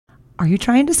Are you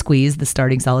trying to squeeze the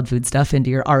starting solid food stuff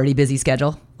into your already busy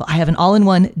schedule? Well, I have an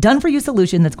all-in-one, done-for-you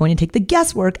solution that's going to take the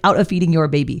guesswork out of feeding your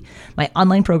baby. My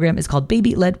online program is called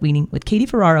Baby-Led Weaning with Katie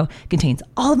Ferraro. It contains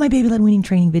all of my baby-led weaning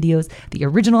training videos, the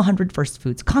original 100 First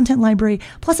Foods content library,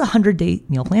 plus a 100-day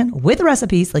meal plan with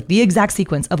recipes, like the exact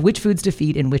sequence of which foods to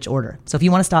feed in which order. So if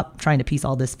you want to stop trying to piece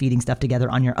all this feeding stuff together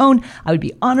on your own, I would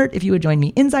be honored if you would join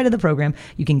me inside of the program.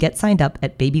 You can get signed up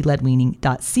at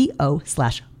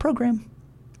babyledweaning.co/program.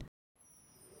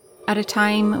 At a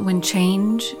time when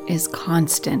change is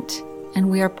constant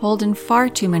and we are pulled in far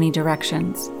too many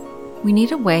directions, we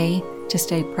need a way to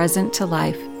stay present to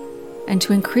life and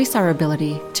to increase our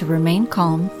ability to remain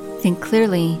calm, think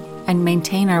clearly, and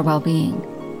maintain our well-being.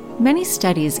 Many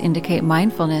studies indicate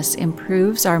mindfulness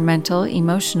improves our mental,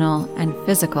 emotional, and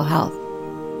physical health.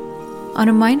 On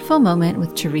A Mindful Moment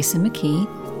with Teresa McKee,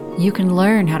 you can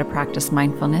learn how to practice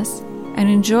mindfulness and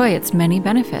enjoy its many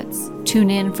benefits. Tune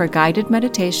in for guided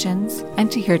meditations and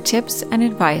to hear tips and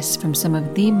advice from some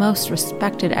of the most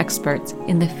respected experts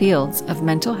in the fields of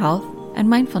mental health and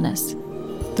mindfulness.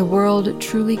 The world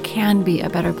truly can be a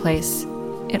better place.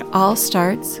 It all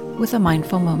starts with a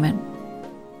mindful moment.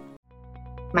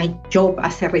 My job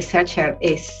as a researcher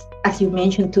is, as you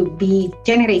mentioned, to be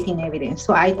generating evidence.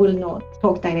 So I will not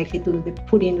talk directly to the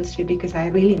food industry because I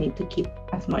really need to keep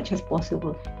as much as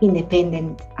possible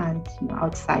independent and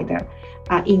outsider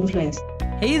influence.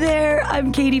 Hey there,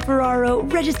 I'm Katie Ferraro,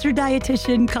 registered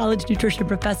dietitian, college nutrition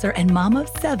professor, and mom of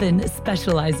 7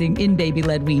 specializing in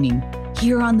baby-led weaning.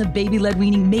 Here on the Baby-Led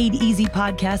Weaning Made Easy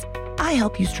podcast, I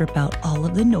help you strip out all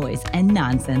of the noise and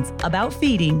nonsense about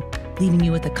feeding, leaving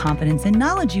you with the confidence and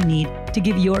knowledge you need to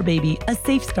give your baby a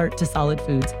safe start to solid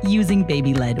foods using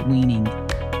baby-led weaning.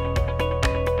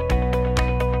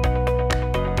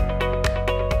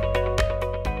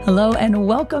 Hello and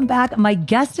welcome back. My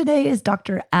guest today is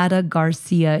Dr. Ada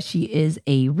Garcia. She is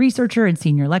a researcher and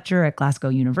senior lecturer at Glasgow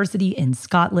University in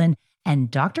Scotland.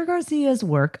 And Dr. Garcia's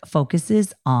work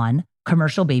focuses on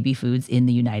commercial baby foods in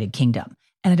the United Kingdom.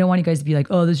 And I don't want you guys to be like,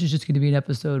 oh, this is just going to be an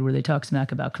episode where they talk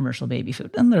smack about commercial baby food.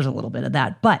 And there's a little bit of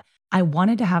that. But I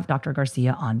wanted to have Dr.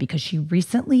 Garcia on because she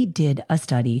recently did a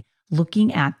study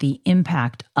looking at the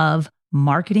impact of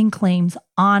marketing claims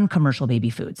on commercial baby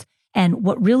foods. And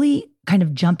what really kind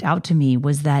of jumped out to me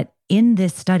was that in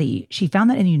this study, she found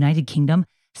that in the United Kingdom,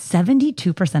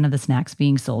 72% of the snacks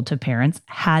being sold to parents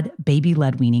had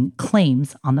baby-led weaning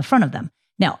claims on the front of them.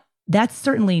 Now, that's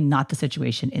certainly not the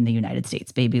situation in the United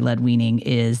States. Baby-led weaning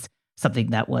is something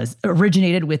that was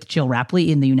originated with Jill Rapley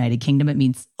in the United Kingdom. It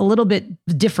means a little bit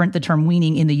different, the term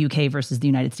weaning in the UK versus the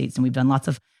United States. And we've done lots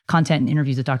of content and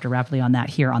interviews with Dr. Rapley on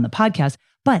that here on the podcast.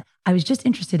 But I was just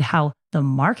interested how the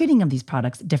marketing of these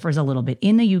products differs a little bit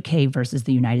in the UK versus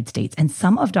the United States. And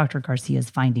some of Dr. Garcia's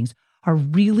findings are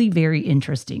really very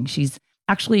interesting. She's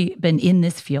actually been in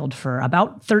this field for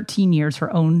about 13 years.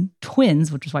 Her own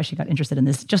twins, which is why she got interested in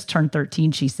this, just turned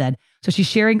 13, she said. So she's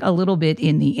sharing a little bit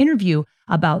in the interview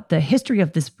about the history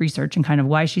of this research and kind of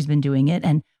why she's been doing it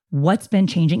and what's been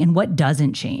changing and what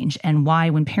doesn't change, and why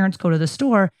when parents go to the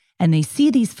store and they see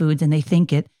these foods and they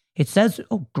think it says,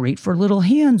 oh, great for little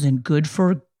hands and good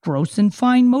for gross and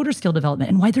fine motor skill development,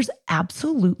 and why there's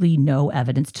absolutely no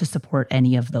evidence to support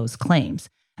any of those claims.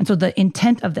 And so the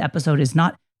intent of the episode is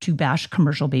not to bash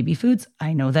commercial baby foods.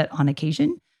 I know that on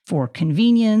occasion, for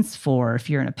convenience, for if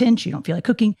you're in a pinch, you don't feel like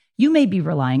cooking, you may be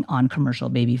relying on commercial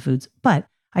baby foods. But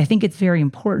I think it's very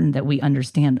important that we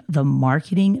understand the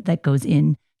marketing that goes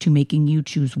into making you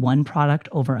choose one product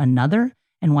over another,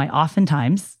 and why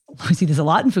oftentimes, we see this a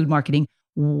lot in food marketing,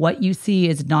 what you see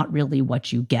is not really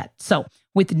what you get. So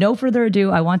with no further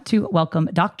ado, I want to welcome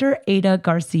Dr. Ada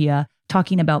Garcia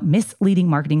talking about misleading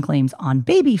marketing claims on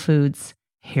baby foods.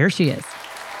 Here she is.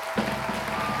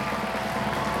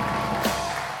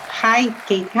 Hi,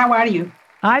 Kate. How are you?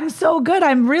 I'm so good.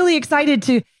 I'm really excited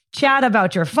to chat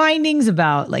about your findings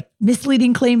about like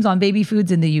misleading claims on baby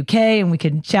foods in the UK, and we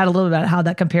can chat a little about how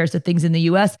that compares to things in the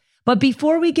US. But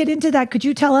before we get into that, could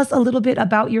you tell us a little bit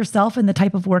about yourself and the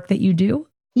type of work that you do?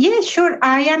 Yeah, sure.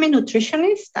 I am a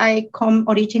nutritionist. I come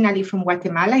originally from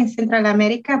Guatemala in Central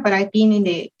America, but I've been in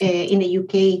the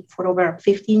UK for over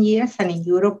 15 years and in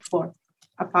Europe for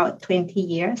about 20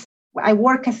 years. I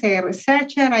work as a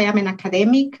researcher. I am an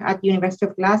academic at the University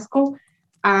of Glasgow,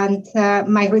 and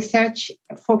my research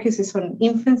focuses on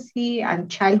infancy and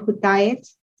childhood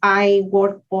diets. I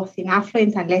work both in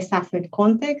affluent and less affluent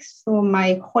contexts. So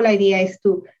my whole idea is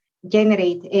to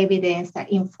generate evidence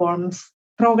that informs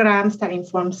programs, that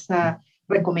informs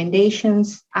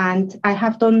recommendations. And I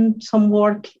have done some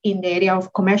work in the area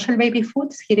of commercial baby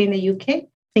foods here in the UK,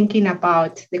 thinking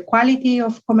about the quality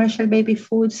of commercial baby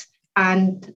foods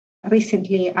and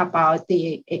recently about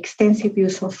the extensive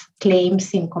use of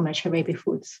claims in commercial baby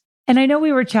foods. And I know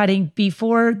we were chatting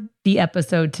before the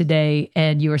episode today,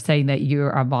 and you were saying that you're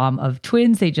a mom of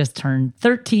twins. They just turned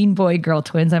 13 boy-girl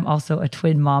twins. I'm also a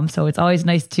twin mom, so it's always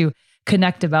nice to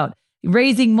connect about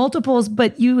raising multiples.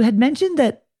 But you had mentioned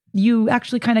that you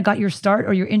actually kind of got your start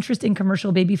or your interest in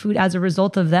commercial baby food as a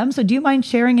result of them. So do you mind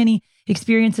sharing any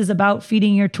experiences about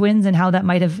feeding your twins and how that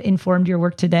might have informed your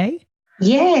work today?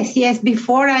 Yes.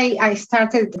 Before I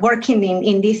started working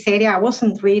in this area, I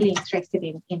wasn't really interested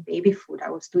in baby food. I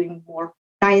was doing more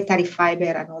dietary fiber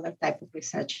and other type of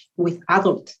research with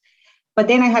adults. But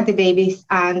then I had the babies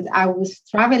and I was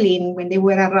traveling when they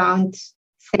were around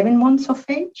 7 months of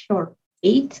age or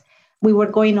 8. We were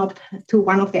going up to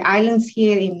one of the islands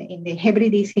here in the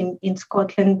Hebrides in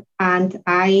Scotland, and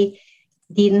I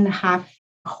didn't have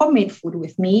homemade food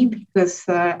with me because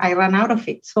I ran out of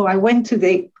it. So I went to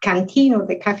the canteen or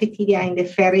the cafeteria in the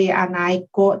ferry and I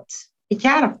got a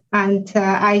jar and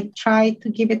I tried to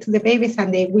give it to the babies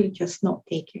and they will just not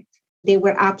take it. They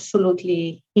were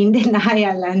absolutely in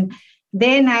denial. And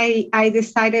then I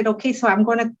decided, okay, so I'm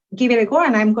going to give it a go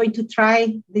and I'm going to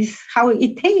try this, how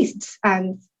it tastes.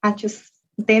 And I just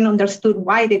then understood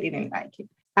why they didn't like it.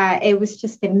 It was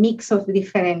just a mix of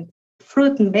different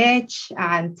fruit and veg,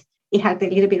 and it had a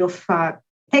little bit of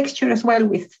texture as well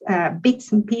with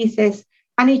bits and pieces.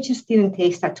 And it just didn't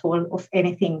taste at all of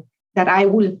anything that I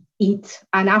will eat.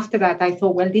 And after that, I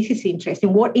thought, well, this is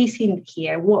interesting. What is in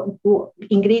here? What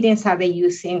ingredients are they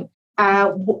using?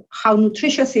 How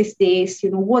nutritious is this?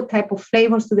 What type of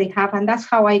flavors do they have? And that's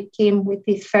how I came with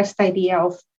this first idea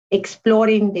of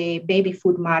exploring the baby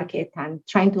food market and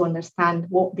trying to understand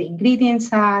what the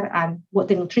ingredients are and what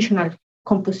the nutritional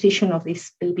composition of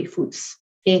these baby foods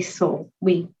is. So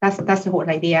that's the whole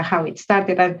idea, how it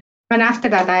started. And after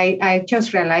that, I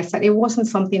just realized that it wasn't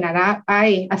something that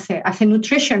I as a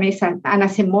nutritionist and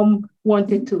as a mom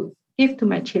wanted to give to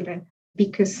my children,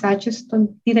 because I just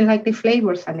didn't like the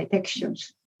flavors and the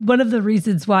textures. One of the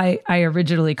reasons why I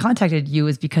originally contacted you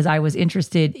is because I was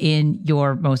interested in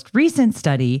your most recent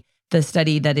study, the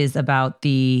study that is about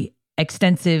the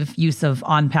extensive use of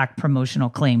on-pack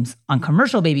promotional claims on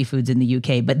commercial baby foods in the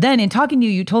UK. But then in talking to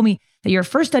you, you told me that your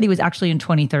first study was actually in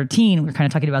 2013. We're kind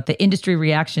of talking about the industry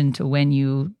reaction to when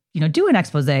you do an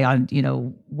expose on,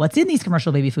 what's in these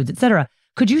commercial baby foods, et cetera.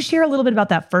 Could you share a little bit about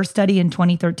that first study in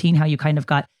 2013, how you kind of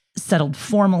got settled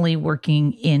formally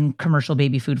working in commercial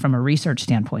baby food from a research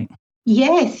standpoint?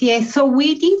 Yes. So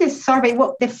we did a survey.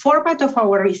 The format of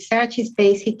our research is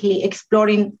basically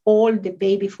exploring all the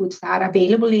baby foods that are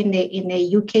available in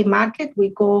the UK market. We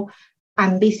go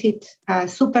and visit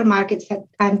supermarkets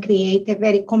and create a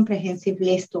very comprehensive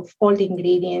list of all the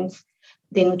ingredients,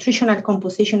 the nutritional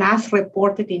composition as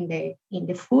reported in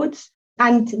the foods.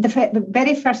 And the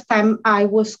very first time I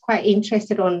was quite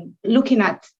interested on looking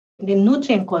at the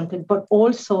nutrient content, but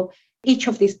also each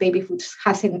of these baby foods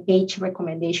has an age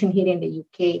recommendation here in the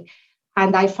UK.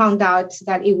 And I found out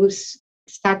that it was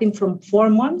starting from 4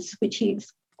 months, which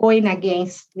is going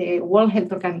against the World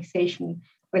Health Organization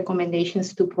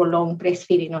recommendations to prolong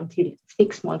breastfeeding until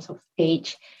 6 months of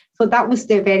age. So that was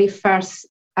the very first,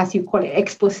 as you call it,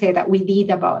 expose that we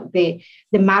did about the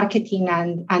marketing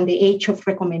and the age of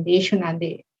recommendation and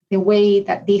the way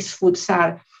that these foods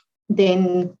are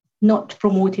then not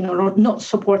promoting or not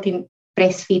supporting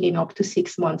breastfeeding up to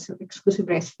 6 months of exclusive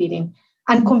breastfeeding,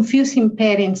 and confusing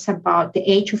parents about the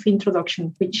age of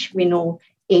introduction, which we know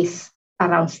is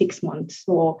around 6 months.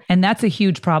 And that's a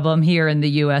huge problem here in the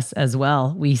US as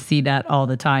well. We see that all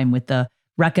the time with the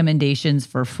recommendations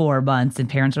for 4 months, and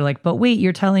parents are like, but wait,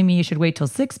 you're telling me you should wait till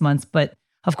 6 months. But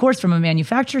of course, from a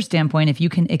manufacturer standpoint, if you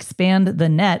can expand the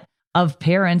net of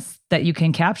parents that you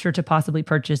can capture to possibly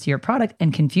purchase your product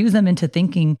and confuse them into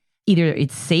thinking either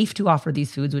it's safe to offer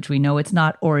these foods, which we know it's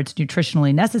not, or it's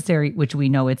nutritionally necessary, which we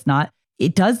know it's not,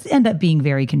 it does end up being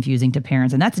very confusing to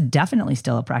parents. And that's definitely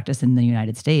still a practice in the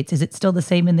United States. Is it still the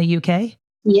same in the UK?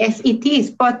 Yes, it is,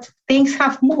 but things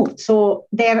have moved. So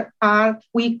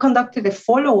we conducted a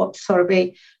follow-up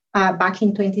survey back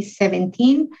in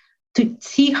 2017 to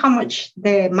see how much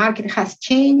the market has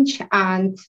changed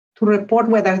and to report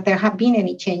whether there have been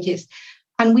any changes.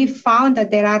 And we found that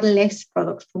there are less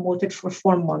products promoted for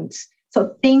 4 months.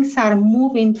 So things are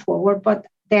moving forward, but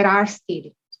there are still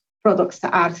products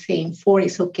that are saying 4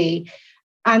 is okay.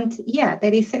 And yeah,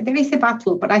 there is a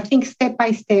battle, but I think step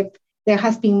by step, there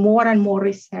has been more and more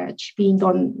research being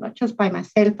done, not just by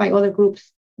myself, by other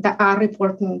groups that are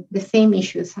reporting the same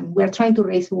issues. And we're trying to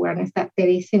raise awareness that there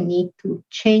is a need to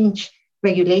change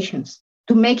regulations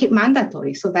to make it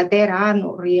mandatory so that there are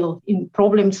no real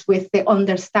problems with the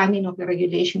understanding of the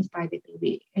regulations by the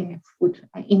baby food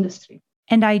industry.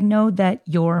 And I know that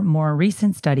your more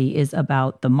recent study is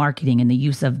about the marketing and the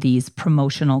use of these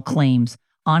promotional claims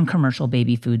on commercial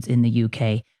baby foods in the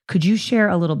UK. Could you share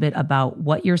a little bit about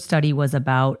what your study was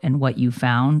about and what you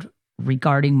found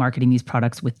regarding marketing these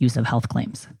products with use of health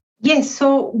claims? Yes.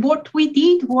 So what we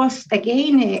did was,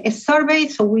 again, a survey.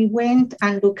 So we went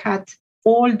and looked at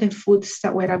all the foods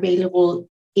that were available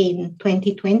in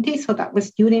 2020. So that was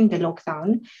during the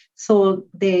lockdown. So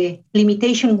the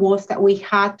limitation was that we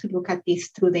had to look at this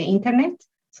through the internet.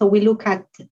 So we look at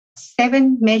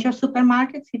 7 major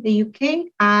supermarkets in the UK,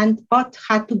 but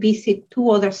had to visit 2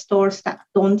 other stores that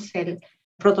don't sell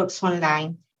products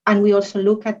online. And we also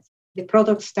look at the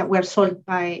products that were sold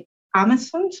by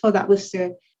Amazon. So that was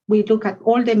we look at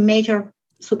all the major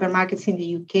supermarkets in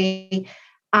the UK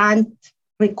and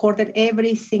recorded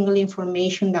every single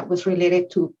information that was related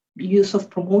to use of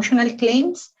promotional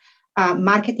claims,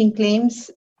 marketing claims,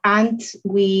 and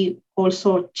we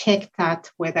also checked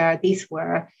that whether these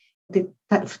were the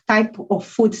type of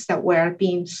foods that were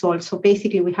being sold. So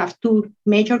basically, we have 2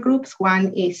 major groups.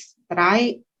 One is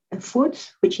dry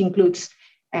foods, which includes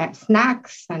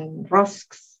snacks and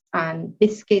rusks and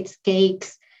biscuits,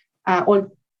 cakes, all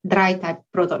dry type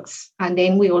products. And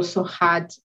then we also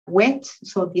had wet,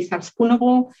 so these are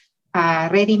spoonable,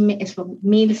 so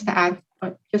meals that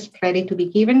are just ready to be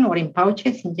given or in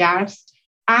pouches, in jars.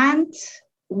 And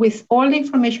with all the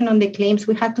information on the claims,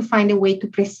 we had to find a way to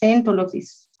present all of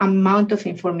this amount of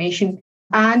information.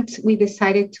 And we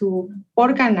decided to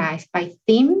organize by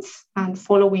themes and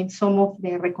following some of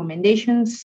the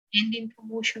recommendations and in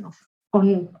promotion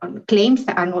on claims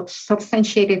that are not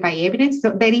substantiated by evidence. So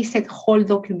there is a whole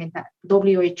document that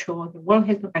WHO, the World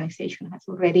Health Organization, has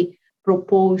already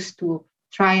proposed to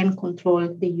try and control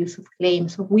the use of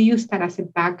claims. So we used that as a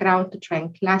background to try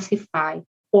and classify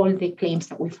all the claims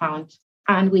that we found.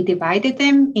 And we divided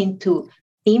them into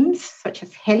themes such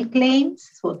as health claims.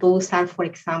 So those are, for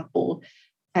example,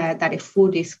 that a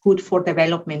food is good for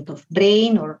development of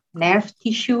brain or nerve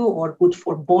tissue or good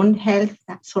for bone health,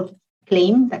 that sort of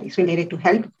claim that is related to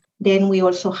health. Then we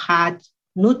also had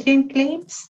nutrient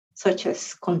claims, such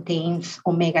as contains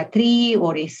omega-3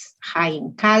 or is high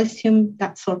in calcium,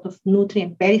 that sort of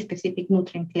nutrient, very specific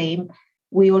nutrient claim.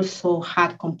 We also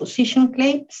had composition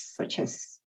claims, such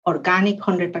as organic,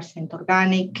 100%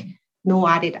 organic, no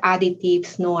added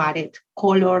additives, no added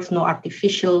colors, no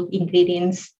artificial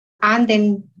ingredients. And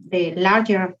then the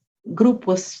larger group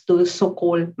was the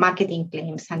so-called marketing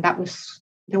claims. And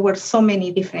there were so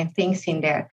many different things in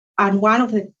there. And one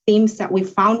of the themes that we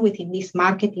found within these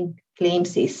marketing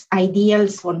claims is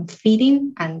ideals on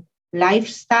feeding and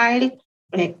lifestyle,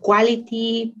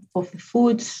 quality of the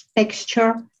foods,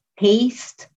 texture,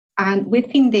 taste. And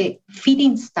within the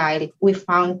feeding style, we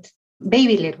found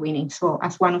baby-led weaning. So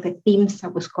as one of the themes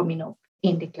that was coming up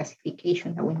in the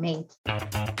classification that we made.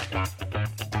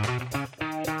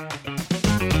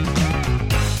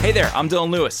 Hey there, I'm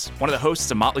Dylan Lewis, one of the hosts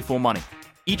of Motley Fool Money.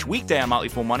 Each weekday on Motley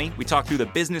Fool Money, we talk through the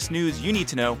business news you need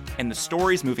to know and the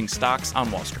stories moving stocks on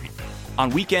Wall Street.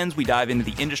 On weekends, we dive into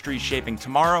the industries shaping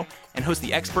tomorrow and host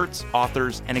the experts,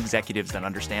 authors, and executives that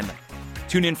understand them.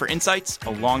 Tune in for insights, a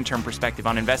long-term perspective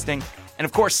on investing, and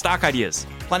of course, stock ideas,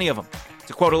 plenty of them.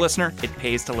 To quote a listener, it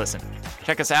pays to listen.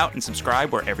 Check us out and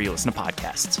subscribe wherever you listen to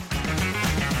podcasts.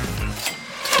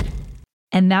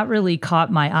 And that really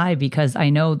caught my eye because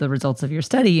I know the results of your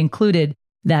study included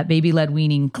that baby-led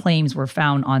weaning claims were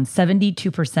found on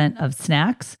 72% of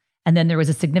snacks. And then there was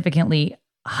a significantly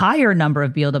higher number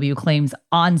of BLW claims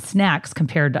on snacks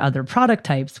compared to other product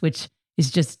types, which is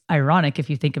just ironic if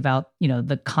you think about,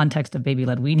 the context of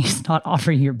baby-led weaning is not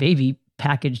offering your baby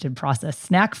packaged and processed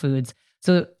snack foods.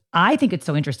 So I think it's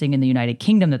so interesting in the United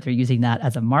Kingdom that they're using that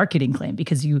as a marketing claim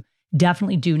because you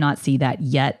definitely do not see that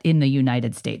yet in the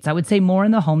United States. I would say more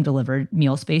in the home delivered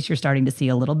meal space, you're starting to see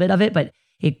a little bit of it, but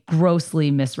it grossly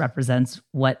misrepresents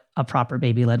what a proper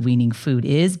baby-led weaning food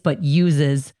is, but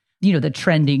uses, the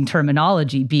trending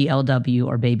terminology, BLW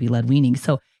or baby-led weaning.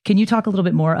 So can you talk a little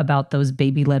bit more about those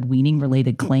baby-led weaning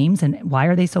related claims and why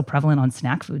are they so prevalent on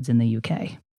snack foods in the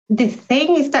UK? The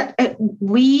thing is that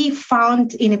we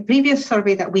found in a previous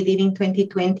survey that we did in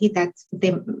 2020 that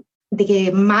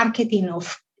the marketing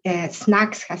of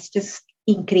snacks has just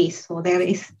increased. So there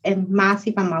is a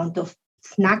massive amount of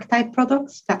snack type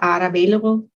products that are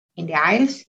available in the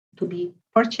aisles to be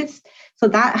purchased. So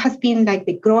that has been like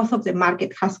the growth of the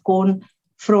market has gone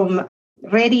from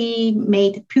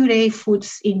ready-made puree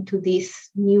foods into this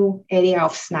new area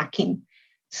of snacking.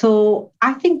 So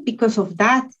I think because of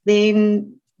that,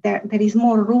 then there is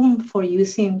more room for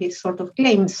using this sort of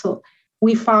claims. So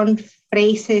we found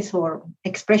phrases or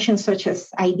expressions such as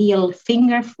ideal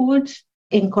finger food,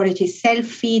 encourages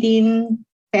self-feeding,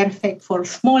 perfect for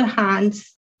small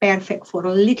hands, perfect for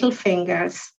little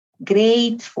fingers,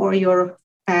 great for your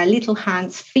little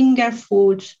hands, finger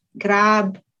food,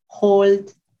 grab,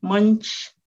 hold,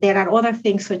 munch. There are other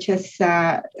things such as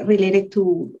related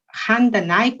to hand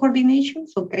and eye coordination,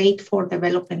 so great for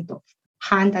development of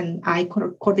hand and eye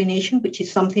coordination, which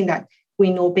is something that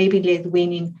we know baby-led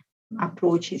weaning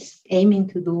approach is aiming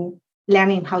to do.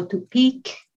 Learning how to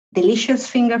pick, delicious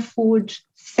finger food,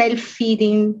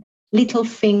 self-feeding, little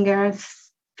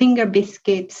fingers, finger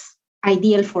biscuits,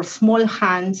 ideal for small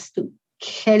hands to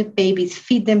help babies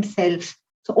feed themselves.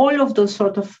 So all of those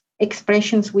sort of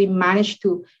expressions we managed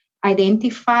to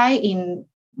identify in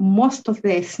most of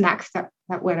the snacks that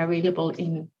were available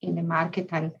in the market.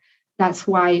 And that's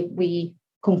why we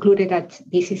concluded that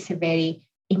this is a very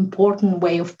important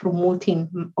way of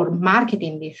promoting or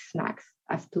marketing these snacks,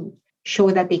 as to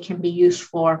show that they can be used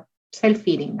for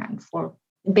self-feeding and for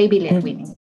baby-led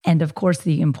weaning. And of course,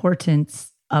 the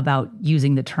importance about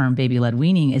using the term baby-led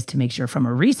weaning is to make sure from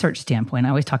a research standpoint, I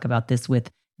always talk about this with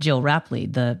Jill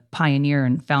Rapley, the pioneer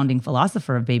and founding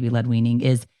philosopher of baby-led weaning,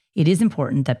 is it is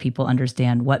important that people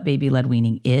understand what baby-led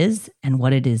weaning is and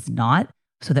what it is not,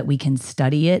 so that we can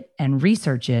study it and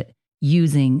research it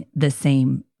using the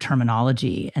same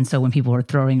terminology. And so when people are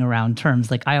throwing around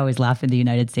terms, like I always laugh in the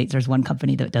United States, there's one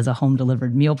company that does a home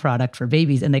delivered meal product for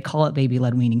babies and they call it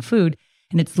baby-led weaning food.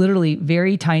 And it's literally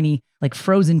very tiny, like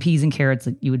frozen peas and carrots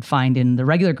that you would find in the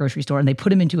regular grocery store. And they put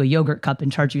them into a yogurt cup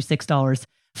and charge you $6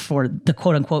 for the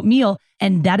quote unquote meal.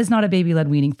 And that is not a baby-led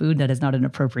weaning food. That is not an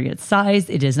appropriate size.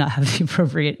 It does not have the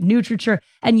appropriate nutriture.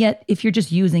 And yet, if you're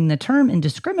just using the term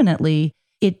indiscriminately,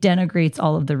 it denigrates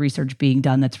all of the research being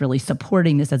done that's really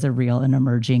supporting this as a real and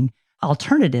emerging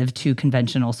alternative to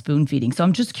conventional spoon feeding. So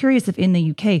I'm just curious if in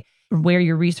the UK, where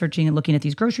you're researching and looking at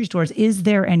these grocery stores, is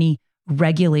there any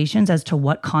regulations as to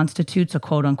what constitutes a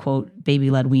quote unquote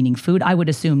baby-led weaning food? I would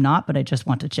assume not, but I just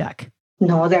want to check.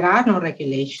 No, there are no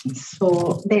regulations.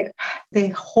 So the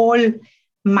whole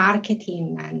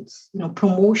marketing and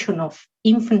promotion of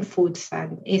infant foods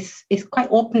is quite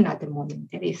open at the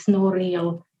moment. There is no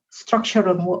real structure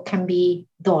on what can be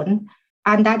done,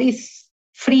 and that is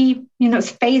free,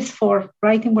 space for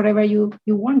writing whatever you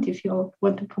want if you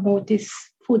want to promote these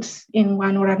foods in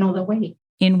one or another way.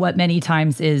 In what many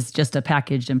times is just a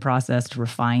packaged and processed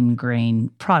refined grain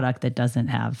product that doesn't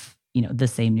have the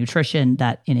same nutrition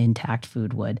that an intact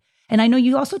food would. And I know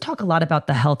you also talk a lot about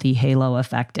the healthy halo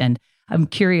effect. And I'm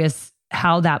curious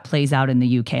how that plays out in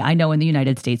the UK. I know in the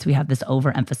United States, we have this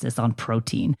overemphasis on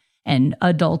protein, and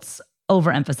adults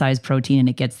overemphasize protein and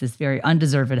it gets this very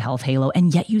undeserved health halo.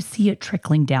 And yet you see it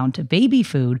trickling down to baby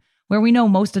food, where we know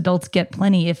most adults get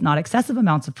plenty, if not excessive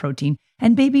amounts of protein.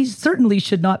 And babies certainly we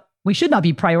should not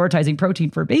be prioritizing protein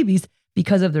for babies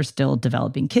because of their still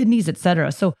developing kidneys, et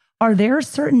cetera. So are there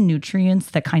certain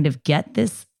nutrients that kind of get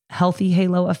this healthy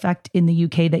halo effect in the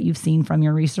UK that you've seen from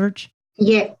your research?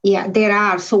 Yeah, there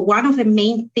are. So one of the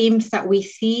main themes that we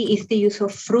see is the use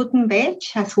of fruit and veg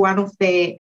as one of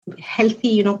the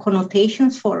healthy,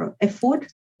 connotations for a food,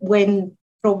 when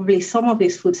probably some of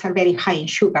these foods are very high in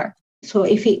sugar. So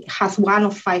if it has 1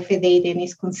 of 5 a day, then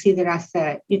it's considered as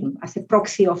a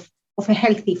proxy of a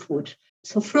healthy food.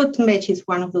 So fruit and veg is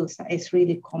one of those that is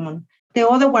really common. The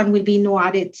other one will be no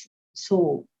added,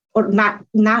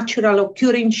 natural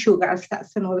occurring sugars.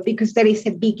 That's another, because there is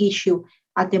a big issue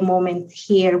at the moment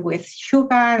here with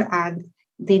sugar and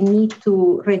the need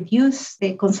to reduce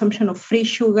the consumption of free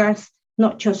sugars,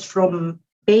 not just from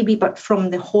baby, but from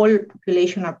the whole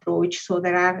population approach. So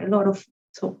there are a lot of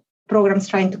programs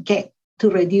trying to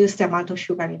reduce the amount of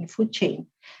sugar in the food chain.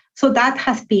 So that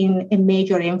has been a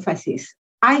major emphasis.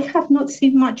 I have not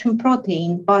seen much in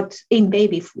protein, but in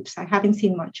baby foods, I haven't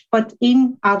seen much. But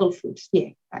in adult foods,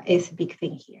 that is a big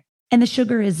thing here. And the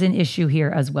sugar is an issue here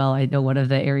as well. I know one of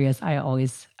the areas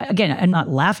I'm not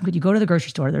laughing, but you go to the grocery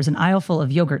store, there's an aisle full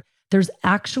of yogurt. There's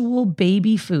actual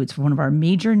baby foods from one of our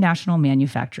major national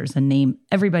manufacturers, a name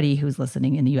everybody who's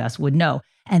listening in the US would know.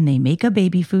 And they make a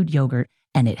baby food yogurt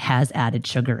and it has added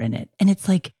sugar in it. And it's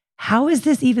like, how is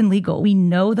this even legal? We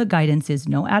know the guidance is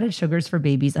no added sugars for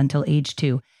babies until age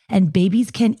 2. And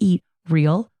babies can eat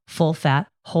real, full-fat,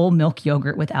 whole milk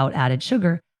yogurt without added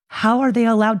sugar. How are they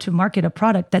allowed to market a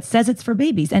product that says it's for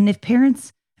babies? And if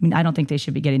parents, I don't think they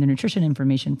should be getting their nutrition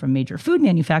information from major food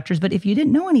manufacturers, but if you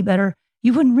didn't know any better,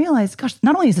 you wouldn't realize, gosh,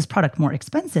 not only is this product more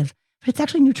expensive, but it's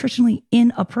actually nutritionally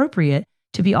inappropriate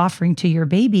to be offering to your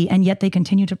baby. And yet they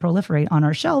continue to proliferate on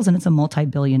our shelves, and it's a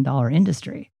multi-billion-dollar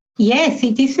industry. Yes,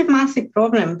 it is a massive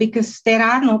problem because there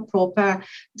are no proper,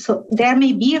 so there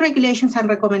may be regulations and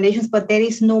recommendations, but there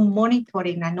is no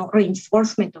monitoring and no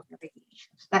reinforcement of the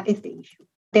regulations. That is the issue.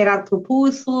 There are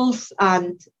proposals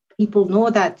and people know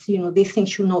that, these things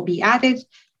should not be added.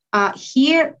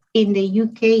 Here in the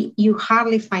UK, you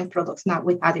hardly find products now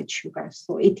with added sugar.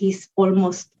 So it is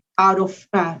almost out of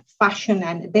fashion.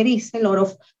 And there is a lot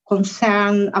of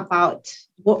concern about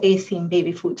what is in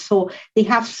baby food. So they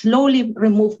have slowly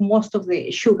removed most of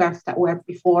the sugars that were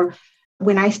before.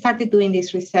 When I started doing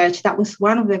this research, that was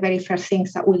one of the very first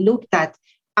things that we looked at,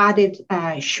 added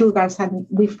sugars, and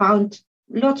we found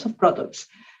lots of products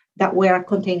that were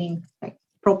containing like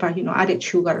proper, added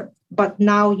sugar. But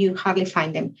now you hardly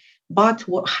find them. But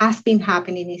what has been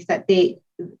happening is that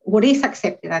what is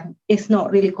accepted and is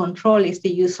not really controlled is the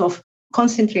use of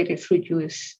concentrated fruit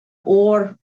juice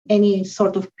or any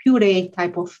sort of puree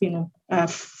type of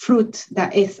fruit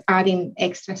that is adding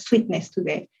extra sweetness to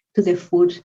the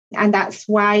food. And that's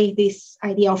why this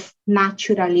idea of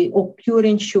naturally or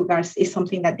puring sugars is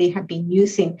something that they have been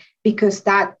using, because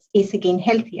that is again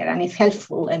healthier and it's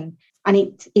helpful and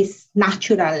it is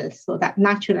natural. So that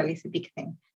natural is a big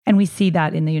thing. And we see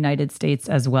that in the United States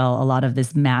as well, a lot of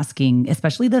this masking,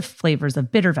 especially the flavors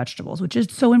of bitter vegetables, which is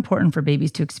so important for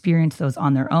babies to experience those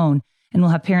on their own. And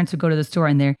we'll have parents who go to the store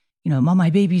and they're, Mom, my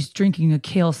baby's drinking a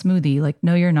kale smoothie. Like,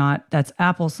 no, you're not. That's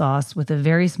applesauce with a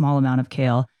very small amount of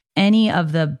kale. Any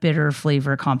of the bitter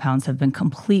flavor compounds have been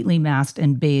completely masked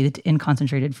and bathed in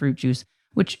concentrated fruit juice,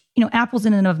 which, apples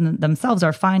in and of themselves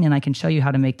are fine. And I can show you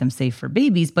how to make them safe for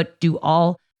babies. But do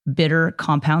all bitter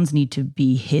compounds need to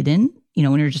be hidden?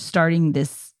 When you're just starting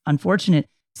this unfortunate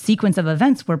sequence of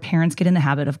events where parents get in the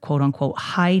habit of, quote unquote,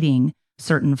 hiding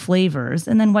certain flavors.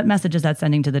 And then what message is that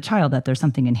sending to the child? That there's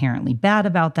something inherently bad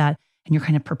about that. And you're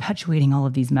kind of perpetuating all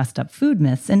of these messed up food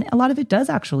myths. And a lot of it does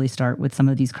actually start with some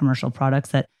of these commercial products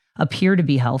that appear to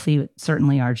be healthy, but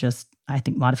certainly are just, I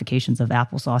think, modifications of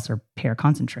applesauce or pear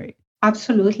concentrate.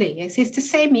 Absolutely. Yes, it's the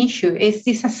same issue. It's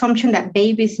this assumption that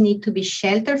babies need to be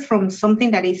sheltered from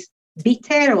something that is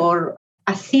bitter or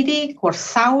acidic or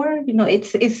sour.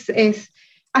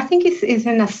 I think it's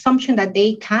an assumption that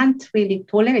they can't really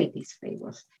tolerate these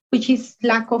flavors, which is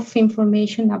lack of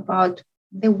information about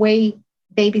the way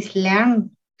babies learn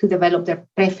to develop their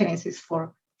preferences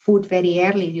for food very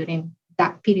early during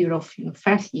that period of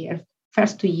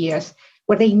first 2 years,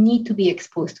 where they need to be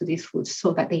exposed to these foods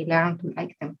so that they learn to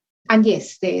like them. And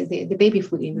yes, the baby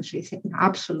food industry is an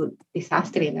absolute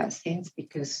disaster in that sense,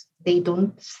 because they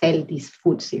don't sell these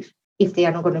foods if they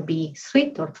are not going to be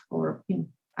sweet or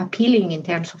appealing in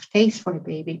terms of taste for a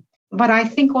baby. But I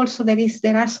think also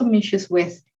there are some issues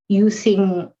with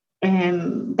using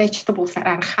vegetables that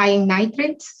are high in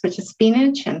nitrates, such as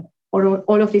spinach and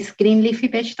all of these green leafy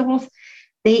vegetables.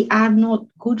 They are not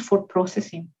good for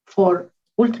processing, for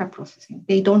ultra processing.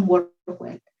 They don't work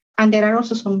well. And there are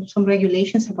also some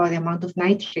regulations about the amount of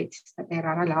nitrates that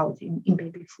are allowed in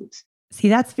baby foods. See,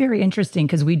 that's very interesting,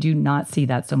 because we do not see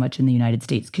that so much in the United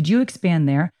States. Could you expand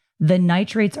there? The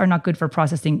nitrates are not good for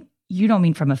processing. You don't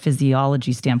mean from a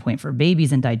physiology standpoint for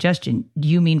babies and digestion.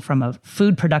 You mean from a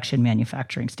food production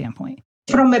manufacturing standpoint?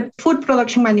 From a food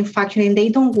production manufacturing, they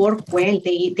don't work well.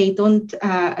 They don't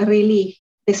really,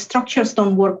 the structures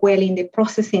don't work well in the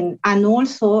processing. And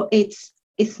also it's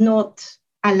not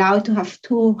allowed to have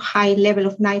too high level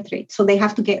of nitrates. So they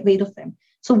have to get rid of them.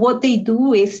 So what they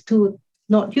do is to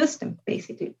not use them,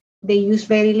 basically. They use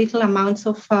very little amounts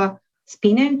of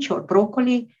spinach or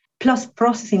broccoli, plus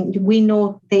processing. We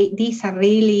know these are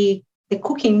really, the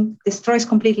cooking destroys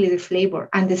completely the flavor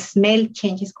and the smell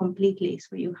changes completely.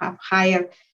 So you have higher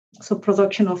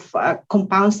production of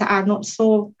compounds that are not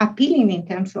so appealing in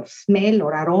terms of smell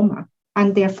or aroma,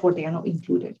 and therefore they are not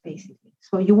included, basically.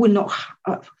 So you will not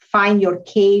find your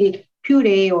kale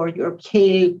puree or your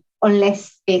kale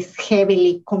unless it's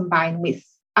heavily combined with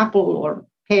apple or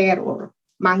pear or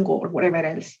mango or whatever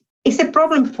else. It's a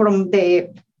problem from the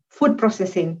food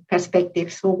processing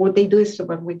perspective. So what they do is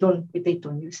they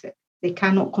don't use it. They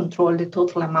cannot control the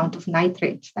total amount of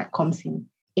nitrates that comes in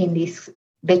these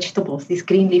vegetables, these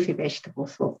green leafy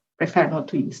vegetables. So prefer not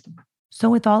to use them. So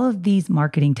with all of these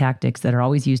marketing tactics that are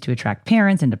always used to attract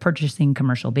parents into purchasing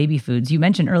commercial baby foods, you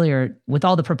mentioned earlier, with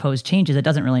all the proposed changes, it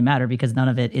doesn't really matter because none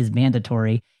of it is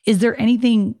mandatory. Is there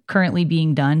anything currently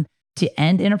being done to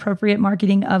end inappropriate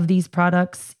marketing of these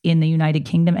products in the United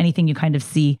Kingdom? Anything you kind of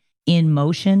see in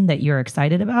motion that you're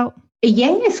excited about?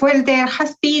 Yes, well, there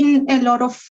has been a lot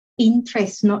of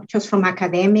interest, not just from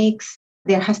academics.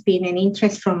 There has been an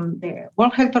interest from the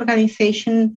World Health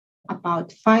Organization.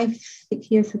 About 5-6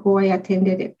 years ago, I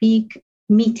attended a big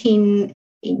meeting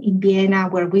in Vienna,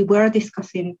 where we were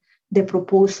discussing the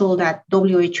proposal that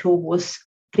WHO was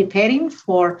preparing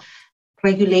for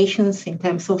regulations in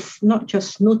terms of not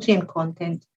just nutrient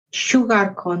content,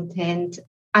 sugar content,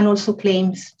 and also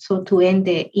claims to end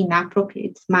the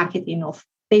inappropriate marketing of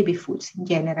baby foods in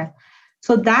general.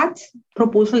 So that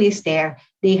proposal is there.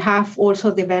 They have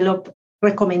also developed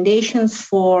recommendations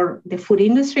for the food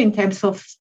industry in terms of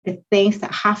the things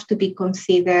that have to be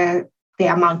considered, the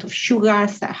amount of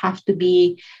sugars that have to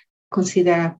be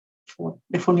considered for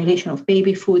the formulation of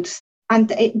baby foods. And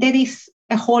there is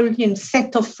a whole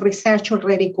set of research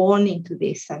already gone into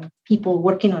this and people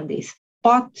working on this.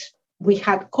 But we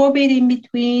had COVID in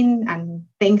between and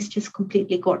things just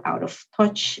completely got out of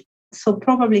touch. So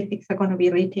probably things are going to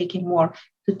be retaking more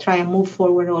to try and move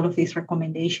forward all of these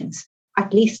recommendations.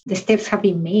 At least the steps have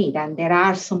been made and there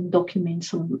are some documents,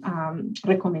 some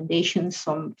recommendations,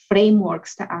 some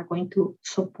frameworks that are going to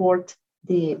support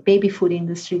the baby food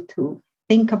industry to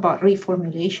think about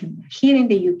reformulation. Here in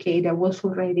the UK, there was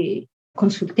already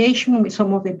consultation with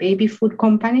some of the baby food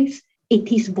companies.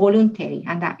 It is voluntary,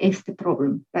 and that is the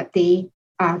problem, that they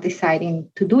are deciding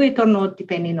to do it or not,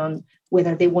 depending on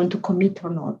whether they want to commit or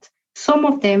not. Some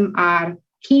of them are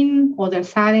keen,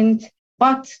 others aren't,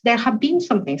 but there have been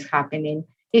some things happening.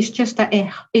 It's just that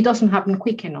it doesn't happen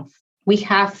quick enough. We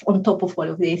have, on top of all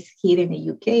of this, here in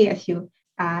the UK, as you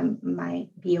might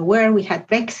be aware, we had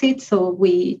Brexit, so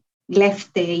we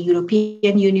left the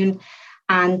European Union,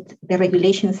 and the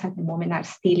regulations at the moment are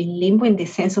still in limbo in the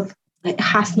sense of it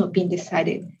has not been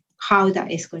decided how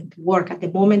that is going to work. At the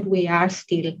moment, we are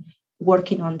still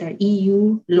working on the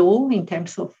EU law in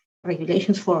terms of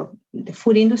regulations for the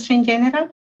food industry in general,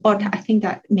 but I think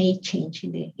that may change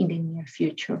in the near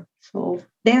future. So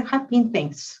there have been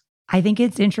things. I think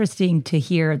it's interesting to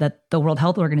hear that the World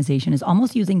Health Organization is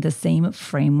almost using the same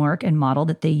framework and model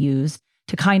that they use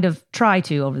to kind of try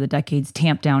to, over the decades,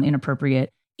 tamp down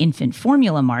inappropriate infant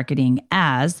formula marketing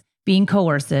as being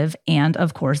coercive and,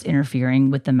 of course, interfering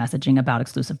with the messaging about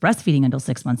exclusive breastfeeding until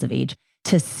 6 months of age.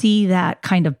 To see that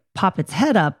kind of pop its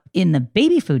head up in the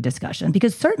baby food discussion,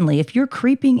 because certainly if you're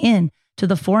creeping in to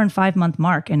the 4 and 5 month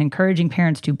mark and encouraging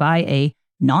parents to buy a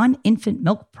non-infant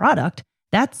milk product,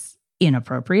 that's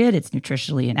inappropriate. It's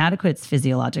nutritionally inadequate. It's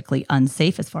physiologically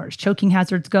unsafe as far as choking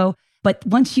hazards go. But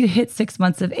once you hit 6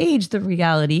 months of age, the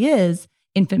reality is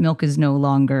infant milk is no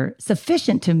longer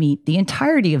sufficient to meet the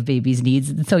entirety of baby's needs.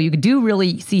 And so you do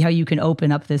really see how you can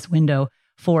open up this window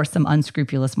for some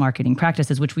unscrupulous marketing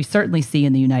practices, which we certainly see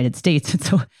in the United States. And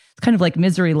so it's kind of like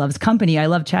misery loves company. I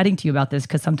love chatting to you about this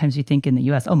because sometimes you think in the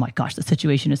US, oh my gosh, the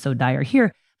situation is so dire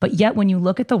here. But yet when you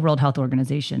look at the World Health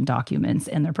Organization documents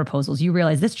and their proposals, you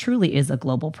realize this truly is a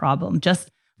global problem.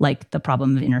 Just like the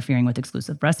problem of interfering with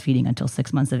exclusive breastfeeding until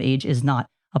 6 months of age is not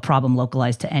a problem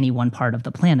localized to any one part of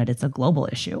the planet. It's a global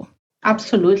issue.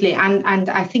 Absolutely. And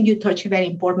I think you touch a very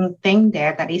important thing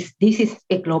there. That is, this is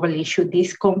a global issue.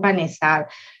 These companies are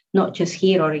not just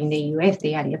here or in the US,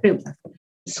 they are everywhere.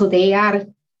 So they are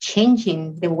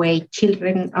changing the way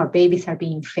children or babies are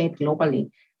being fed globally.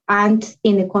 And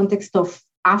in the context of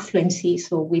affluency,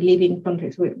 so we live in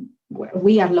countries where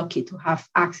we are lucky to have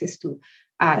access to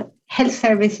health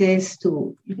services,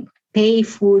 to pay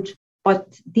food,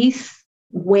 but these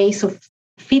ways of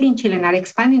feeding children are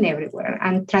expanding everywhere,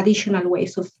 and traditional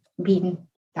ways of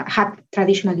that have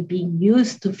traditionally been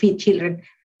used to feed children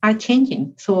are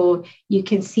changing. So you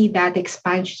can see that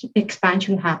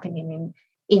expansion happening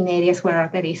in areas where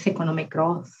there is economic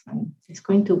growth, and it's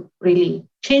going to really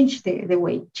change the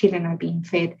way children are being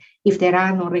fed if there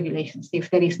are no regulations, if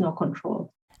there is no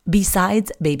control.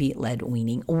 Besides baby-led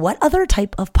weaning, what other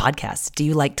type of podcasts do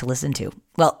you like to listen to?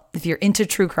 Well, if you're into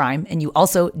true crime and you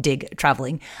also dig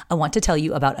traveling, I want to tell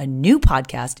you about a new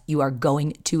podcast you are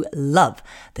going to love.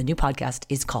 The new podcast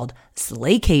is called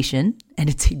Slaycation, and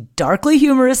it's a darkly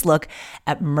humorous look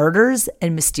at murders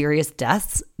and mysterious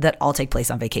deaths that all take place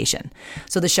on vacation.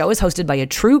 So the show is hosted by a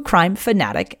true crime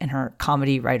fanatic and her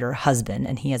comedy writer husband,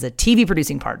 and he has a TV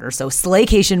producing partner. So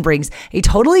Slaycation brings a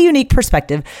totally unique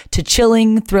perspective to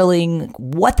chilling, thrilling,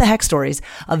 what the heck stories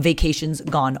of vacations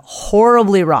gone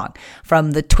horribly wrong.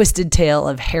 From the twisted tale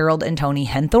of Harold and Tony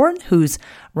Henthorne, whose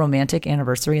romantic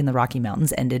anniversary in the Rocky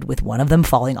Mountains ended with one of them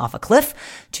falling off a cliff,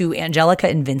 to Angelica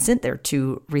and Vincent, their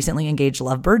two recently engaged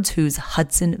lovebirds, whose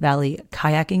Hudson Valley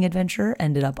kayaking adventure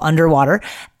ended up underwater.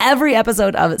 Every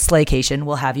episode of Slaycation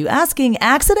will have you asking,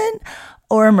 accident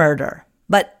or murder?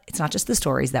 But it's not just the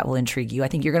stories that will intrigue you. I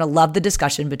think you're going to love the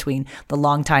discussion between the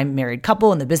longtime married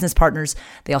couple and the business partners.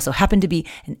 They also happen to be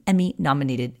an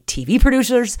Emmy-nominated TV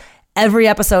producers, Every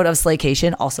episode of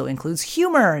Slaycation also includes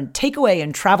humor and takeaway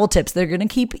and travel tips that are going to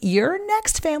keep your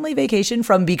next family vacation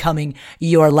from becoming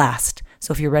your last.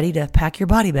 So if you're ready to pack your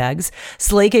body bags,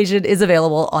 Slaycation is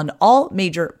available on all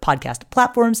major podcast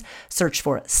platforms. Search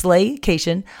for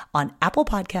Slaycation on Apple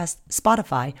Podcasts,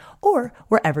 Spotify, or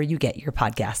wherever you get your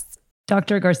podcasts.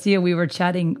 Dr. Garcia, we were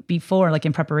chatting before, like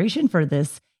in preparation for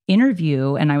this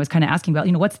interview, and I was kind of asking about,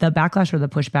 what's the backlash or the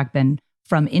pushback been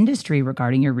from industry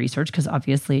regarding your research? Because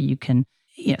obviously you can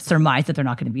surmise that they're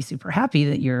not going to be super happy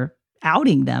that you're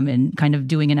outing them and kind of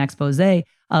doing an expose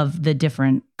of the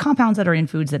different compounds that are in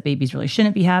foods that babies really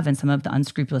shouldn't be have and some of the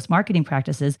unscrupulous marketing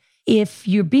practices. If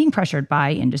you're being pressured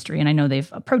by industry, and I know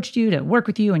they've approached you to work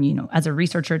with you, and as a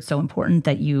researcher, it's so important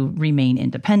that you remain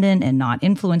independent and not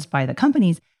influenced by the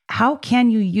companies. How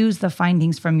can you use the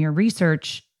findings from your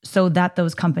research so that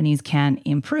those companies can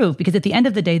improve? Because at the end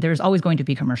of the day, there's always going to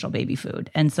be commercial baby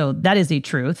food. And so that is a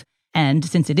truth. And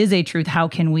since it is a truth, how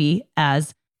can we,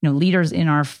 as leaders in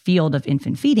our field of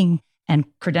infant feeding and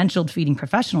credentialed feeding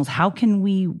professionals, how can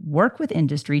we work with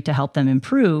industry to help them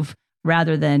improve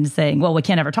rather than saying, well, we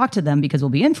can't ever talk to them because we'll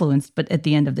be influenced. But at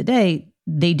the end of the day,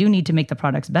 they do need to make the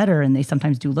products better. And they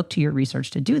sometimes do look to your research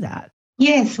to do that.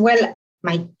 Yes, well,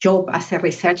 my job as a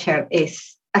researcher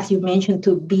is, as you mentioned,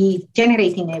 to be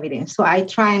generating evidence. So I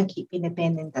try and keep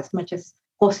independent as much as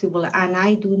possible. And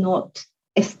I do not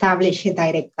establish a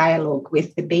direct dialogue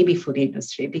with the baby food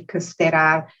industry because there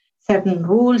are certain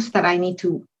rules that I need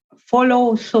to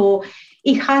follow. So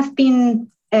it has been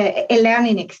a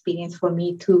learning experience for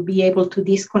me to be able to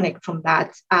disconnect from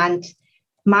that. And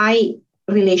my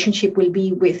relationship will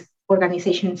be with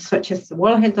organizations such as the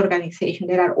World Health Organization.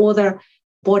 There are other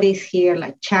bodies here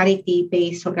like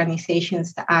charity-based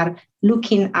organizations that are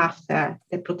looking after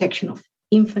the protection of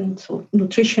infants or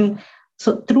nutrition.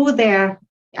 So through there,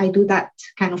 I do that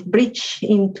kind of bridge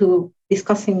into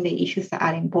discussing the issues that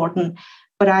are important,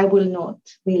 but I will not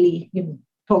really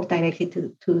talk directly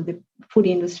to the food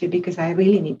industry because I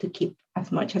really need to keep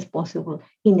as much as possible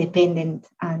independent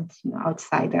and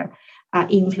outsider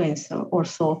influence or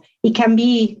so. It can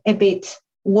be a bit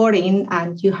worrying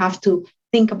and you have to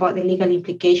think about the legal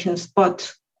implications,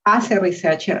 but as a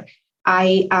researcher,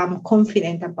 I am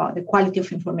confident about the quality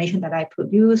of information that I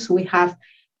produce. We have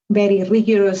very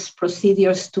rigorous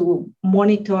procedures to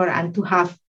monitor and to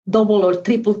have double or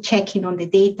triple checking on the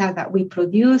data that we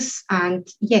produce. And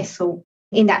yes, so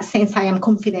in that sense, I am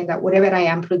confident that whatever I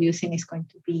am producing is going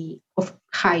to be of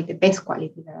the best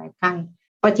quality that I can.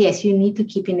 But yes, you need to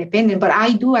keep independent. But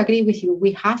I do agree with you.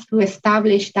 We have to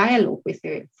establish dialogue with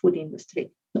the food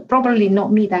industry. Probably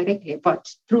not me directly, but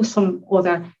through some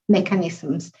other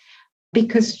mechanisms,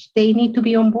 because they need to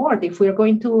be on board. If we're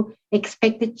going to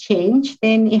expect a change,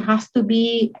 then it has to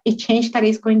be a change that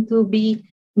is going to be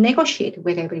negotiated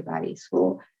with everybody.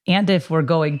 And if we're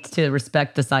going to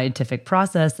respect the scientific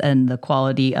process and the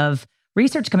quality of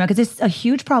research coming out, because it's a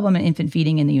huge problem in infant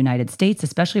feeding in the United States,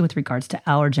 especially with regards to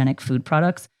allergenic food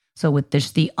products. So with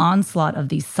the onslaught of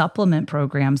these supplement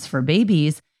programs for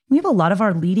babies, we have a lot of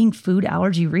our leading food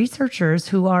allergy researchers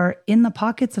who are in the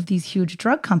pockets of these huge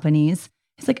drug companies.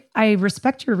 It's like, I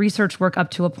respect your research work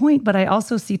up to a point, but I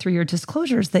also see through your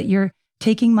disclosures that you're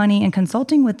taking money and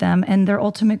consulting with them, and their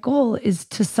ultimate goal is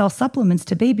to sell supplements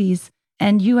to babies.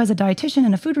 And you as a dietitian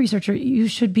and a food researcher, you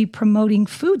should be promoting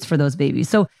foods for those babies.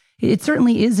 So it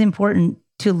certainly is important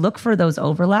to look for those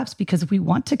overlaps because we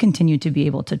want to continue to be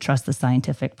able to trust the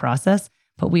scientific process.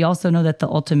 But we also know that the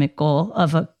ultimate goal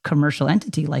of a commercial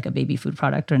entity like a baby food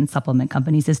product or in supplement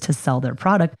companies is to sell their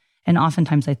product. And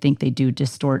oftentimes I think they do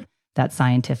distort that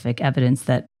scientific evidence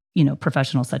that,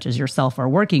 professionals such as yourself are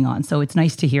working on. So it's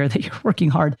nice to hear that you're working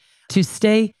hard to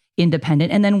stay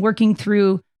independent and then working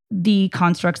through the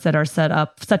constructs that are set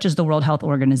up, such as the World Health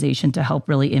Organization, to help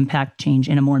really impact change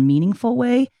in a more meaningful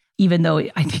way. Even though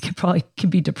I think it probably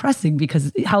can be depressing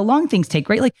because how long things take,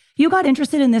 right? Like you got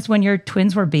interested in this when your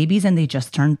twins were babies and they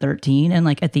just turned 13. And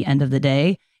like at the end of the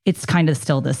day, it's kind of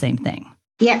still the same thing.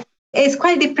 Yeah, it's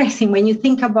quite depressing when you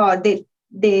think about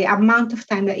the amount of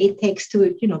time that it takes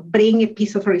to, bring a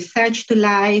piece of research to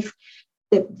life,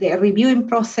 the reviewing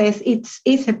process. It's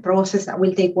a process that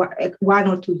will take 1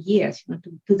 or 2 years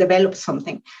to develop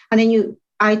something. And then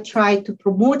I try to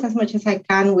promote as much as I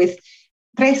can with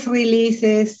press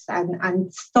releases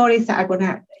and stories that are going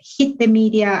to hit the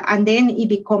media, and then it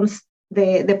becomes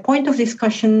the point of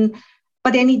discussion,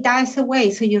 but then it dies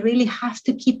away. So you really have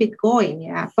to keep it going.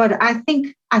 Yeah. But I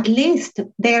think at least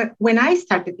when I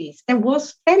started this, there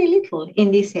was very little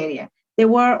in this area. There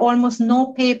were almost no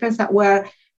papers that were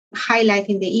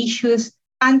highlighting the issues,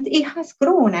 and it has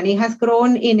grown, and it has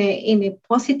grown in a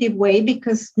positive way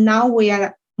because now we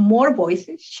are more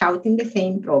voices shouting the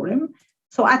same problem.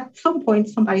 So at some point,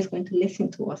 somebody's going to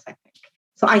listen to us, I think.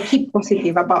 So I keep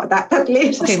positive about that at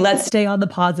least. Okay, let's stay on the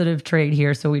positive train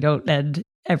here so we don't end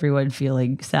everyone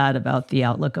feeling sad about the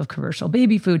outlook of commercial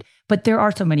baby food. But there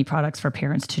are so many products for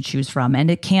parents to choose from,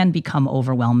 and it can become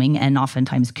overwhelming and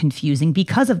oftentimes confusing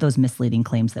because of those misleading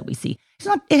claims that we see.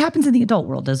 It happens in the adult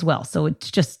world as well. So it's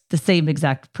just the same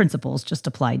exact principles just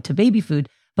applied to baby food.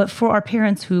 But for our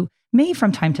parents who may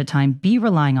from time to time be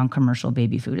relying on commercial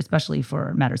baby food, especially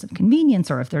for matters of convenience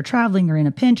or if they're traveling or in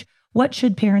a pinch, what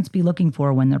should parents be looking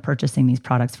for when they're purchasing these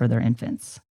products for their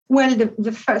infants? Well,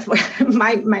 the first,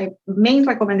 my main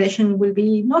recommendation will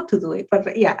be not to do it,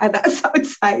 but yeah, that's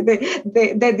outside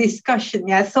the discussion.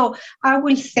 Yeah, so I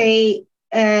will say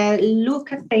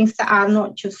look at things that are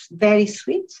not just very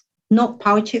sweet, not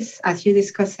pouches, as you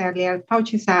discussed earlier.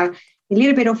 Pouches are a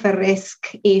little bit of a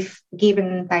risk if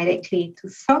given directly to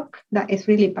suck. That is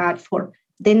really bad for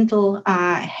dental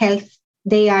health.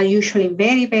 They are usually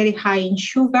very, very high in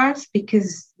sugars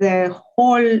because the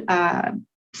whole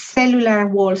cellular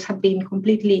walls have been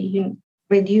completely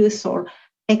reduced or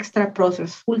extra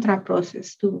processed, ultra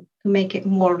processed to make it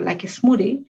more like a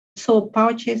smoothie. So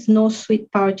pouches, no sweet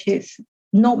pouches,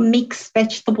 no mixed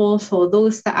vegetables, or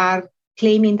those that are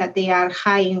claiming that they are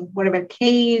high in whatever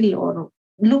kale, or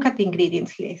look at the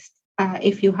ingredients list.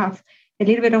 If you have a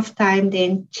little bit of time,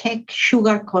 then check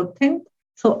sugar content.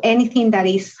 So anything that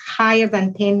is higher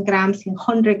than 10 grams in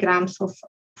 100 grams of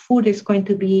food is going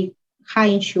to be high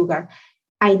in sugar.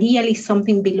 Ideally,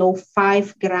 something below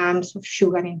 5 grams of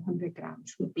sugar in 100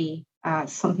 grams would be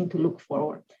something to look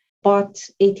forward. But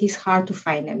it is hard to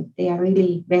find them. They are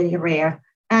really very rare.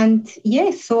 And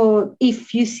yes, so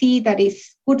if you see that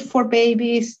it's good for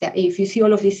babies, that if you see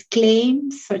all of these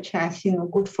claims, such as,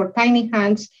 good for tiny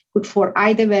hands, good for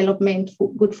eye development,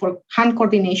 good for hand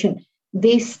coordination,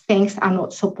 these things are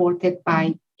not supported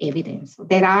by evidence. So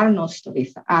there are no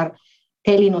studies that are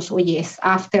telling us, oh yes,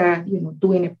 after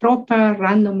doing a proper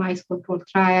randomized control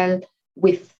trial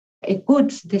with a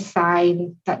good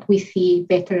design, that we see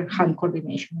better hand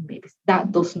coordination in babies.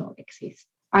 That does not exist.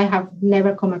 I have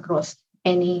never come across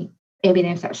any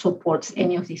evidence that supports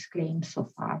any of these claims so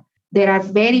far. There are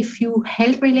very few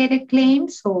health-related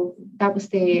claims. So that was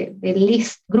the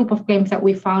least group of claims that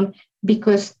we found,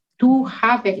 because to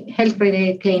have a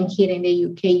health-related claim here in the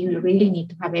UK, you really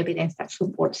need to have evidence that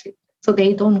supports it. So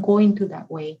they don't go into that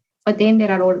way. But then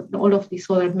there are all of these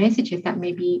other messages that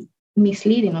may be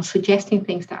misleading or suggesting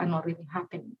things that are not really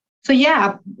happening. So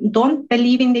yeah, don't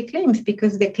believe in the claims,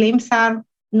 because the claims are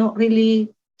not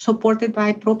really supported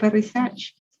by proper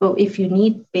research. So if you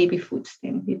need baby foods,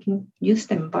 then you can use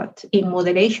them, but in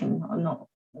moderation, or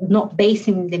not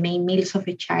basing the main meals of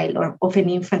a child or of an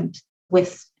infant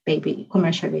with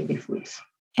commercial baby foods.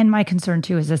 And my concern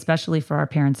too is, especially for our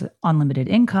parents on limited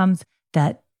incomes,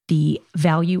 that the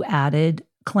value added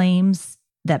claims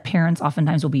that parents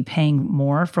oftentimes will be paying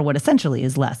more for what essentially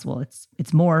is less. Well,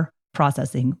 it's more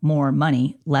processing, more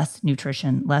money, less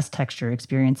nutrition, less texture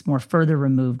experience, more further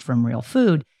removed from real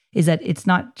food, is that it's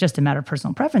not just a matter of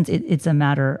personal preference. It's a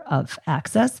matter of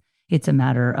access. It's a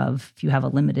matter of, if you have a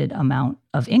limited amount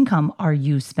of income, are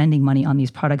you spending money on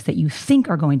these products that you think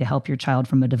are going to help your child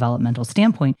from a developmental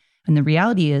standpoint? And the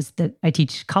reality is that I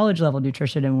teach college level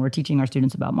nutrition, and we're teaching our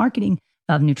students about marketing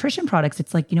of nutrition products.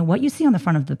 It's like, what you see on the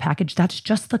front of the package, that's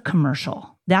just the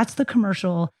commercial. That's the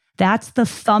commercial. That's the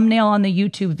thumbnail on the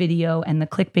YouTube video and the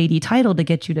clickbaity title to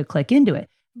get you to click into it.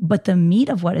 But the meat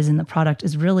of what is in the product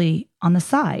is really on the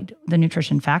side. The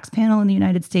nutrition facts panel in the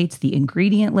United States, the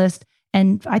ingredient list.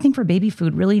 And I think for baby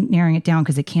food, really narrowing it down,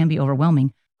 because it can be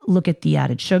overwhelming. Look at the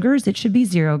added sugars. It should be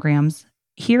 0 grams.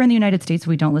 Here in the United States,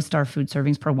 we don't list our food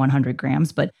servings per 100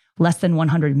 grams, but less than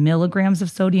 100 milligrams of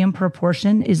sodium per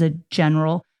portion is a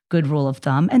general good rule of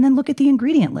thumb. And then look at the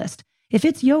ingredient list. If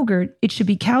it's yogurt, it should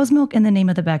be cow's milk and the name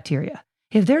of the bacteria.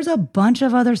 If there's a bunch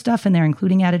of other stuff in there,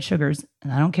 including added sugars,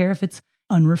 and I don't care if it's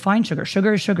unrefined sugar,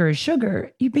 sugar is sugar is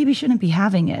sugar, you maybe shouldn't be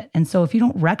having it. And so if you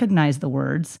don't recognize the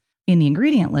words in the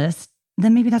ingredient list,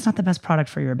 then maybe that's not the best product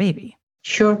for your baby.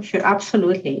 Sure,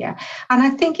 absolutely, yeah. And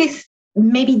I think it's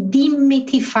maybe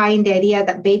demystifying the idea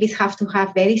that babies have to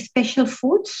have very special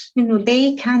foods.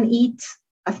 They can eat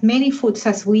as many foods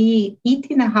as we eat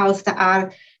in a house that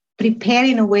are prepared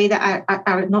in a way that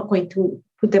are not going to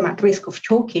put them at risk of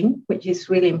choking, which is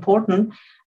really important.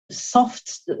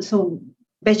 Soft, so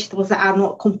vegetables that are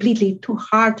not completely too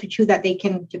hard to chew that they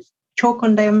can just choke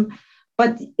on them.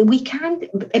 But we can't,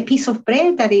 a piece of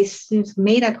bread that is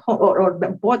made at home or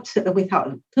bought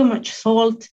without too much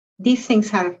salt, these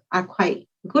things are quite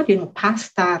good,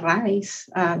 pasta, rice.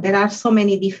 There are so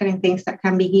many different things that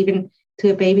can be given to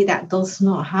a baby that does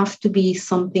not have to be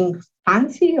something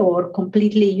fancy or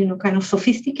completely, kind of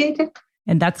sophisticated.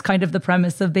 And that's kind of the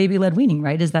premise of baby-led weaning,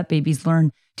 right? Is that babies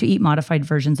learn to eat modified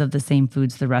versions of the same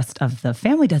foods the rest of the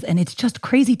family does. And it's just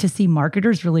crazy to see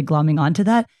marketers really glomming onto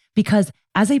that, because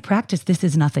as a practice, this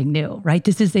is nothing new, right?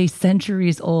 This is a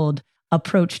centuries-old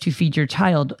approach to feed your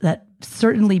child that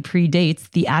certainly predates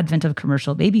the advent of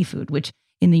commercial baby food, which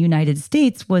in the United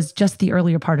States was just the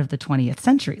earlier part of the 20th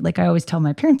century. Like I always tell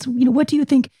my parents, what do you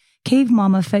think cave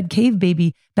mama fed cave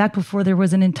baby back before there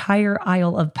was an entire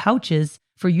aisle of pouches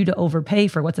for you to overpay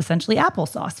for what's essentially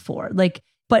applesauce for?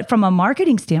 But from a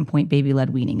marketing standpoint,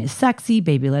 baby-led weaning is sexy.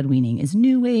 Baby-led weaning is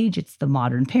new age. It's the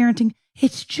modern parenting.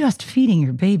 It's just feeding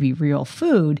your baby real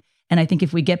food. And I think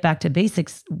if we get back to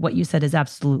basics, what you said is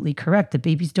absolutely correct. The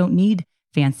babies don't need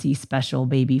fancy, special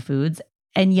baby foods.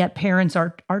 And yet parents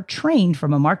are trained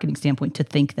from a marketing standpoint to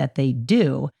think that they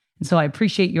do. And so I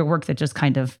appreciate your work that just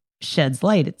kind of sheds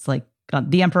light. It's like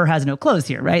the emperor has no clothes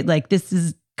here, right? Like this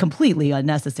is completely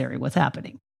unnecessary what's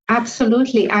happening.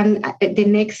 Absolutely. And the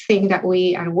next thing that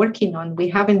we are working on, we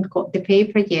haven't got the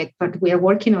paper yet, but we are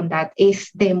working on that, is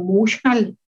the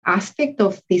emotional aspect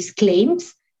of these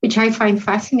claims, which I find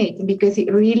fascinating because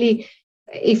it really,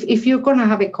 if you're going to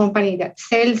have a company that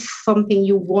sells something,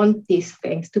 you want these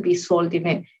things to be sold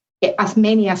in as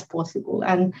many as possible.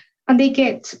 And they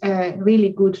get really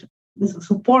good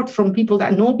support from people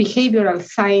that know behavioral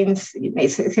science.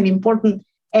 It's an important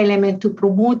element to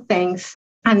promote things.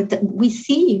 And we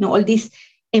see, all these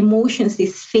emotions,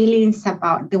 these feelings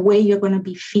about the way you're going to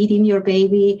be feeding your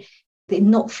baby, the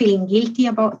not feeling guilty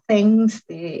about things.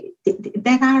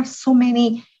 There are so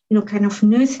many, kind of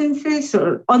nuisances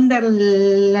or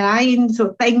underlines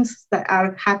or things that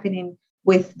are happening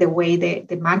with the way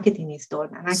the marketing is done.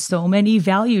 And so many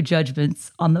value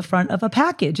judgments on the front of a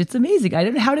package. It's amazing. I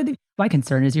don't know my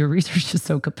concern is your research is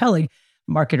so compelling.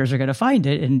 Marketers are going to find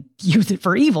it and use it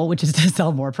for evil, which is to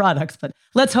sell more products. But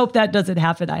let's hope that doesn't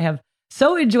happen. I have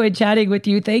so enjoyed chatting with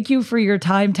you. Thank you for your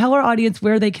time. Tell our audience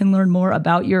where they can learn more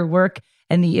about your work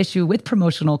and the issue with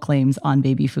promotional claims on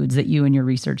baby foods that you and your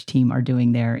research team are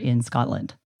doing there in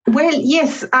Scotland. Well,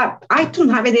 yes, I don't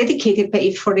have a dedicated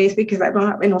page for this because I don't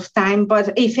have enough time.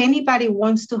 But if anybody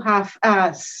wants to have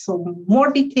some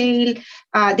more detail,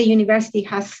 the university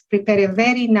has prepared a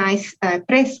very nice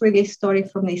press release story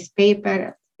from this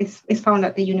paper. It's found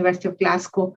at the University of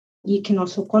Glasgow. You can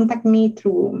also contact me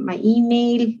through my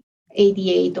email,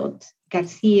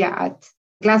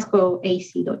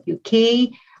 ada.garcia@glasgowac.uk.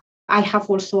 I have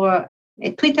also a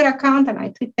Twitter account, and I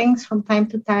tweet things from time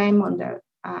to time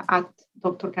at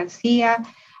Dr. Garcia.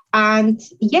 And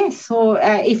yes, so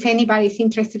if anybody is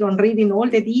interested in reading all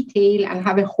the detail and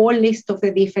have a whole list of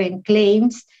the different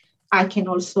claims, I can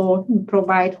also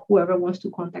provide whoever wants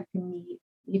to contact me.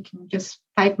 You can just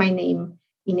type my name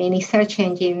in any search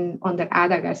engine under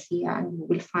Ada Garcia and you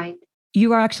will find.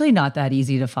 You are actually not that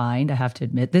easy to find, I have to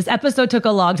admit. This episode took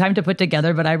a long time to put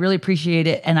together, but I really appreciate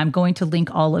it. And I'm going to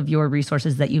link all of your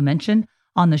resources that you mentioned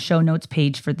on the show notes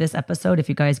page for this episode. If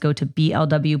you guys go to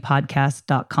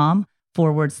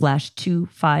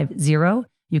blwpodcast.com/250,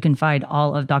 you can find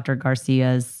all of Dr.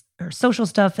 Garcia's social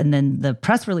stuff. And then the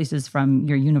press releases from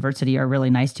your university are really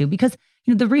nice too, because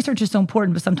the research is so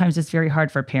important, but sometimes it's very hard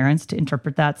for parents to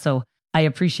interpret that. So I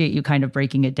appreciate you kind of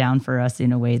breaking it down for us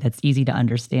in a way that's easy to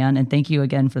understand. And thank you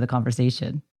again for the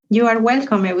conversation. You are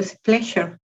welcome. It was a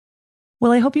pleasure.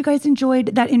 Well, I hope you guys enjoyed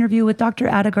that interview with Dr.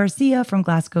 Ada Garcia from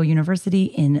Glasgow University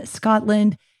in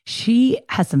Scotland. She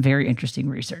has some very interesting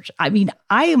research. I mean,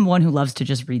 I am one who loves to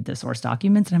just read the source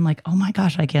documents, and I'm like, oh my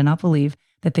gosh, I cannot believe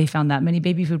that they found that many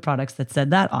baby food products that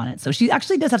said that on it. So she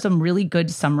actually does have some really good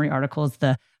summary articles,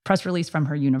 the press release from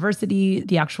her university,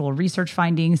 the actual research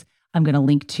findings. I'm going to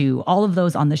link to all of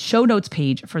those on the show notes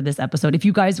page for this episode. If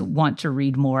you guys want to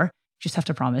read more, you just have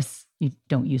to promise you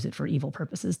don't use it for evil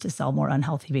purposes to sell more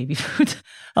unhealthy baby food.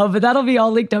 But that'll be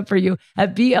all linked up for you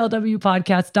at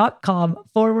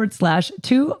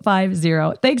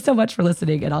blwpodcast.com/250. Thanks so much for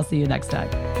listening, and I'll see you next time.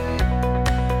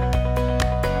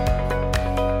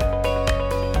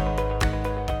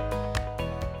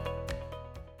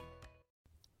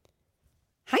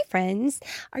 Hi, friends.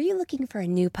 Are you looking for a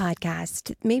new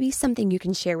podcast? Maybe something you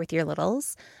can share with your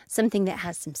littles? Something that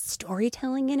has some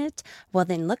storytelling in it? Well,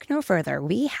 then look no further.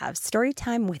 We have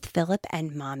Storytime with Philip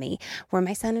and Mommy, where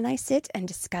my son and I sit and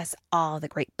discuss all the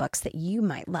great books that you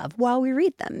might love while we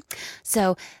read them.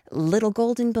 So, Little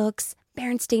Golden Books,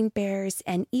 Berenstain Bears,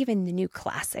 and even the new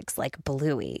classics like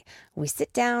Bluey. We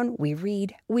sit down, we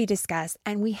read, we discuss,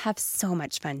 and we have so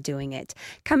much fun doing it.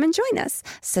 Come and join us.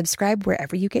 Subscribe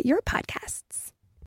wherever you get your podcasts.